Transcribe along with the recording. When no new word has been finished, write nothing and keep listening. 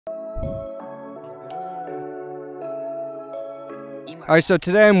All right, so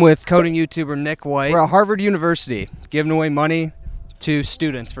today I'm with coding YouTuber Nick White. We're at Harvard University, giving away money to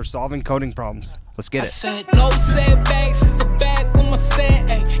students for solving coding problems. Let's get it. No setbacks, it's a back on my set,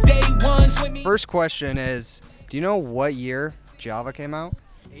 day ones with me. First question is, do you know what year Java came out?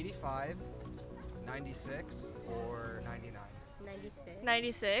 85, 96, or 99?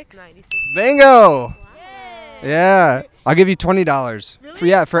 96. Bingo! Yay. Yeah, I'll give you $20.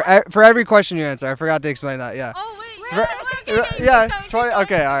 Really? For every question you answer. I forgot to explain that. Yeah. Oh wait. For, yeah, 20.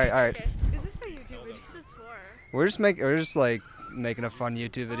 Okay, all right. Okay. Is this for YouTube? What is this for? We're just like making a fun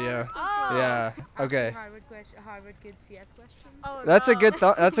YouTube video. Oh. Yeah. Okay. Harvard Kids CS questions. Oh, That's no. a good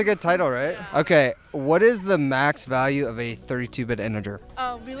that's a good title, right? Yeah. Okay. What is the max value of a 32-bit integer?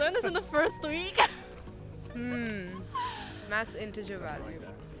 We learned this in the first week. Max integer value.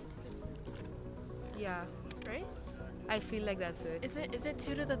 Yeah, Right? I feel like that's it. Is it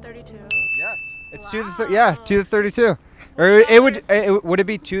 2 to the 32? Yes. It's Wow. 2 to the 2 to the 32. Or would it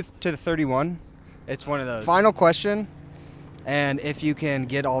be 2 to the 31? It's one of those. Final question. And if you can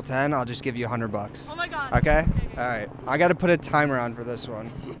get all 10, I'll just give you $100. Oh my god. Okay? All right. I got to put a timer on for this one.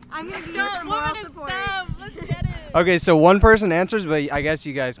 I'm gonna do No, it for moral 1 minute support. stop. Let's get it. Okay, so one person answers, but I guess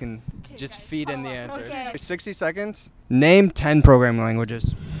you guys can just feed in the answers. Okay. 60 seconds. Name 10 programming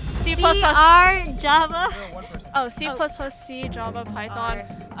languages. C++. R, Java, Oh, C++, C, Java, Python,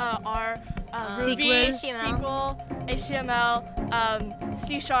 R, Ruby, SQL, HTML,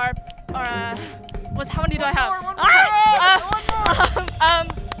 C#, or how many do I have?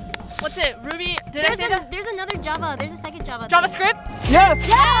 What's it? Ruby? Did I say that? There's another Java. There's a second Java. JavaScript? Yes!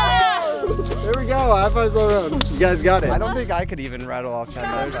 Yeah! There we go. High fives all around. You guys got it. I don't think I could even rattle off 10.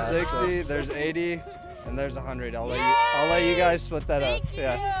 There's 60, there's 80, and there's 100. I'll let you guys split that up. Thank you.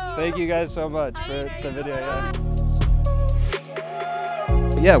 Yeah. Thank you guys so much for the video.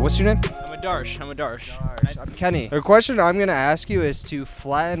 Yeah, what's your name? I'm a Darsh. I'm Kenny. The question I'm going to ask you is to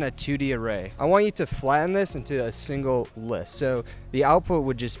flatten a 2D array. I want you to flatten this into a single list. So the output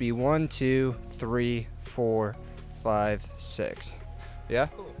would just be 1, 2, 3, 4, 5, 6. Yeah?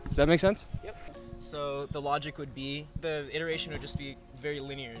 Cool. Does that make sense? Yep. So the logic would be, the iteration would just be very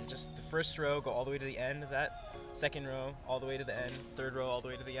linear. Just the first row, go all the way to the end of that. Second row, all the way to the end. Third row, all the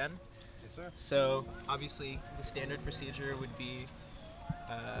way to the end. Yes, sir. So obviously the standard procedure would be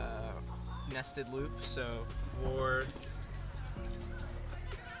nested loop. So for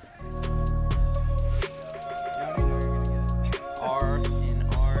R in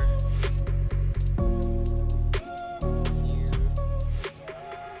R,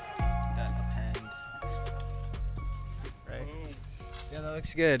 append. Right? Yeah, that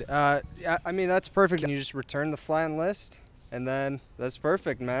looks good. Yeah, I mean, that's perfect. You just return the flattened list, and then that's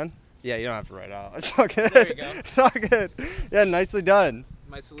perfect, man. Yeah, you don't have to write out. It's all good. There you go. It's all good. Yeah, nicely done.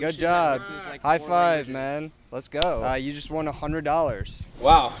 My solution Good job. is like High 4 five, languages. man. Let's go. You just won $100.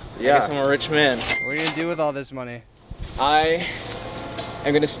 Wow. Yeah. I guess I'm a rich man. What are you gonna do with all this money? I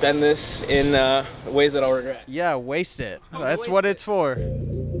am gonna spend this in ways that I'll regret. Yeah, waste it. Oh, That's waste what it. it's for.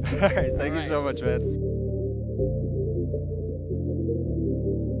 All right, thank you so much, man.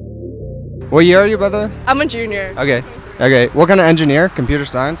 What year are you, brother? I'm a junior. Okay. Okay. What kind of engineer? Computer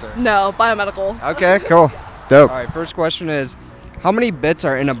science? Or? No, biomedical. Okay, cool. Dope. All right, first question is, how many bits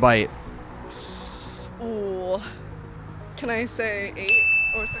are in a byte? Ooh. Can I say 8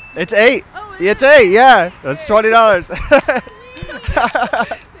 or 6? It's 8. Oh, It's 8, yeah. That's $20.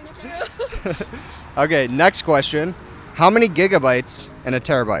 Okay, next question. How many gigabytes in a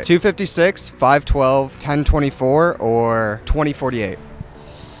terabyte? 256, 512, 1024, or 2048?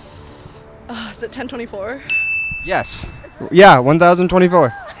 Is it 1024? Yes. Yeah,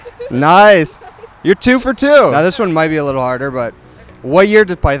 1024. Nice. You're 2 for 2. Now this one might be a little harder, but what year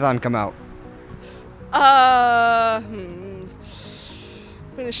did Python come out? I'm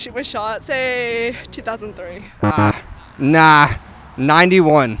gonna shoot my shot. Say 2003. Nah,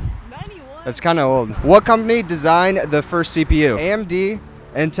 91. 91. That's kind of old. What company designed the first CPU? AMD,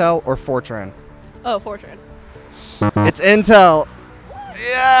 Intel, or Fortran? Oh, Fortran. It's Intel.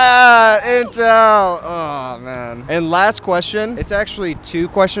 Yeah, Intel. Oh, man. And last question. It's actually 2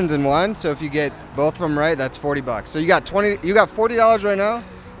 questions in one, so if you get both of them right, that's $40. So you got $40 right now.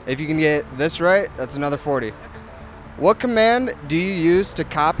 If you can get this right, that's another 40. What command do you use to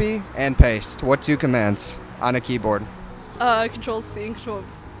copy and paste? What 2 commands on a keyboard? Control C and Control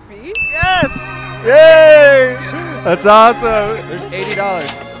V. Yes! Yay! That's awesome. There's $80.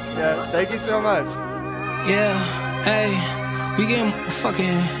 Yeah, thank you so much. Yeah, hey, we getting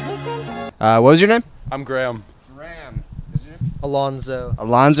fucking. What was your name? I'm Graham. Graham. Alonzo.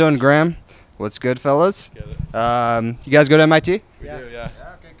 Alonzo and Graham. What's good, fellas? Get it. You guys go to MIT? We do, yeah.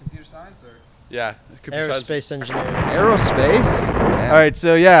 Okay, computer science or? Yeah. Computer science. Aerospace engineering. Aerospace? All right,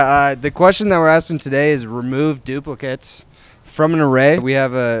 so yeah, the question that we're asking today is remove duplicates from an array. We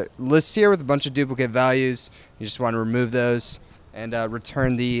have a list here with a bunch of duplicate values. You just want to remove those and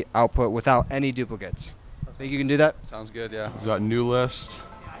return the output without any duplicates. Think you can do that? Sounds good, yeah. We've got new list.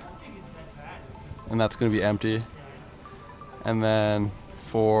 And that's going to be empty. And then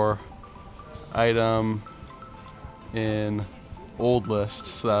for item in old list,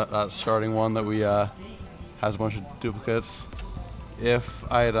 so that's starting one that we has a bunch of duplicates.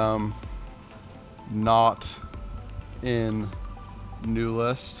 If item not in new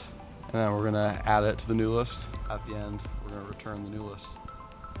list, and then we're gonna add it to the new list. At the end, we're gonna return the new list.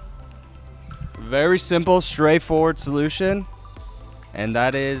 Very simple, straightforward solution, and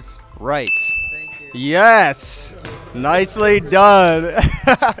that is right. Thank you. Yes, nicely done.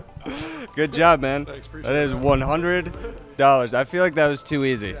 Good job, man. Thanks, That is $100. I feel like that was too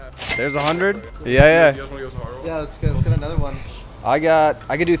easy. There's 100. Yeah. You guys want to go with the hard one? Yeah, let's get another one.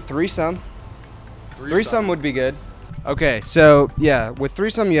 I could do threesome. Threesome would be good. Okay, so yeah, with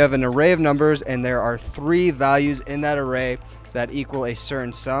threesome you have an array of numbers and there are 3 values in that array that equal a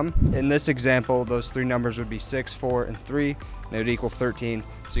certain sum. In this example, those 3 numbers would be 6, 4, and 3, and it would equal 13.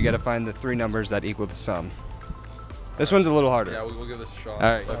 So you got to find the 3 numbers that equal the sum. This one's a little harder. Yeah, we'll give this a shot.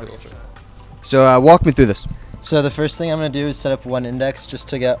 All right. So walk me through this. So the first thing I'm going to do is set up one index just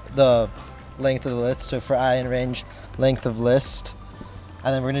to get the length of the list. So for I in range, length of list.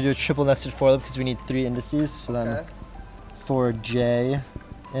 And then we're going to do a triple nested for loop because we need 3 indices. So then for J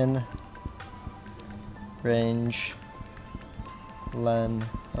in range, len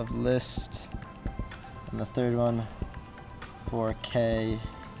of list. And the third one for K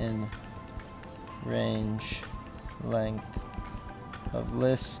in range, length of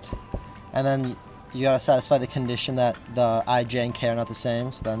list. And then you gotta satisfy the condition that the I, J, and K are not the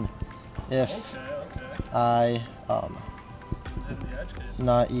same. So then if I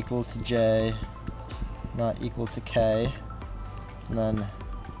not equal to J, not equal to K, and then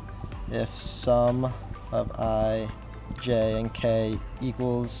if sum of I, J, and K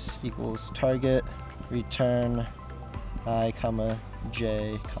equals target, return I, comma,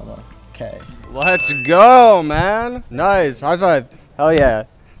 J, comma, K. Let's go, man. Nice. High five. Hell yeah.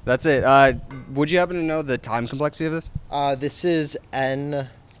 That's it. Would you happen to know the time complexity of this? This is n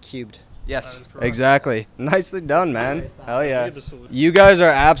cubed. Yes, exactly. Nicely done, man. Hell yeah. You guys are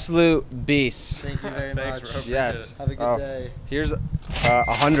absolute beasts. Thank you very much. Yes. Have a good day. Here's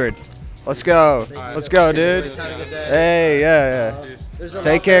 100. Let's go. Let's go, dude. Have a good day. Hey, yeah. There's a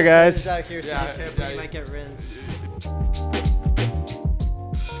Take lot care, of guys. players out here, so be careful, you might get rinsed.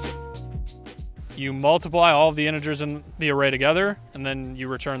 You multiply all of the integers in the array together, and then you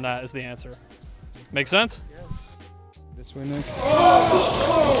return that as the answer. Make sense? This way, Nick.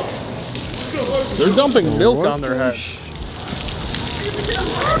 They're dumping milk on their heads.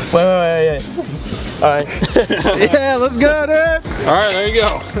 Wait. All right. Yeah, let's go, dude. All right, there you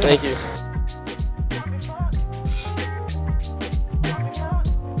go. Thank you.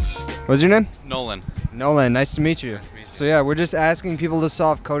 What's your name? Nolan. Nolan, nice to meet you. So yeah, we're just asking people to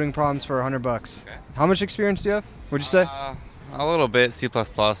solve coding problems for $100. Okay. How much experience do you have? What'd you say? A little bit, C++,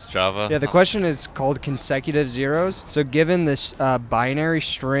 Java. Yeah, the question is called consecutive zeros. So given this binary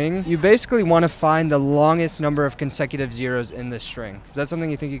string, you basically want to find the longest number of consecutive zeros in this string. Is that something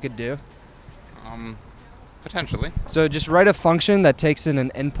you think you could do? Potentially. So just write a function that takes in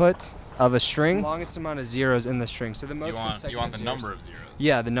an input of a string, longest amount of zeros in the string. So the most You want the number of zeros?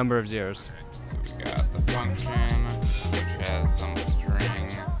 Yeah, the number of zeros. Okay, so we got the function, which has some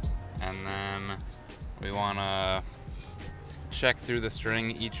string, and then we want to check through the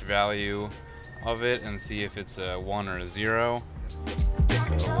string each value of it and see if it's a 1 or a 0.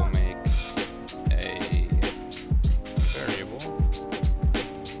 So we'll make a variable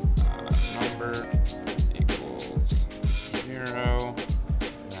number equals 0.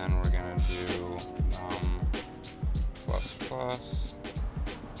 Then we're going to do plus plus.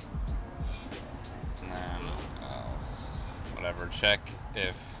 And then whatever, check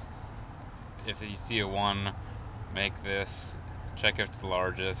if you see a 1, make this, check if it's the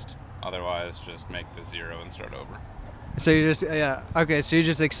largest, otherwise just make the 0 and start over. So you just, okay, so you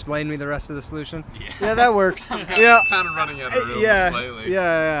just explained me the rest of the solution? Yeah, that works. I'm kind of running out of room slightly.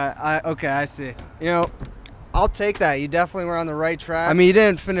 Okay, I see. You know, I'll take that. You definitely were on the right track. I mean, you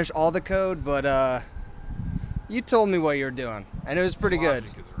didn't finish all the code, but you told me what you were doing, and it was pretty good.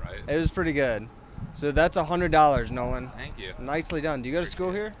 Logic is right. It was pretty good. So that's $100, Nolan. Thank you. Nicely done. Do you go to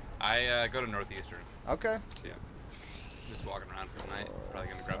school here? I go to Northeastern. Okay. Yeah. Just walking around for the night. Probably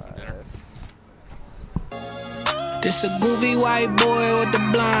gonna grab some dinner. This a goofy white boy with the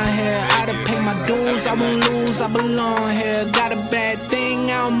blonde hair. I done pay my dues, I won't lose, I belong here. Got a bad thing,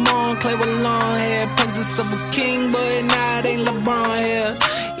 I'm on, clay with long hair. Presence of a king, but now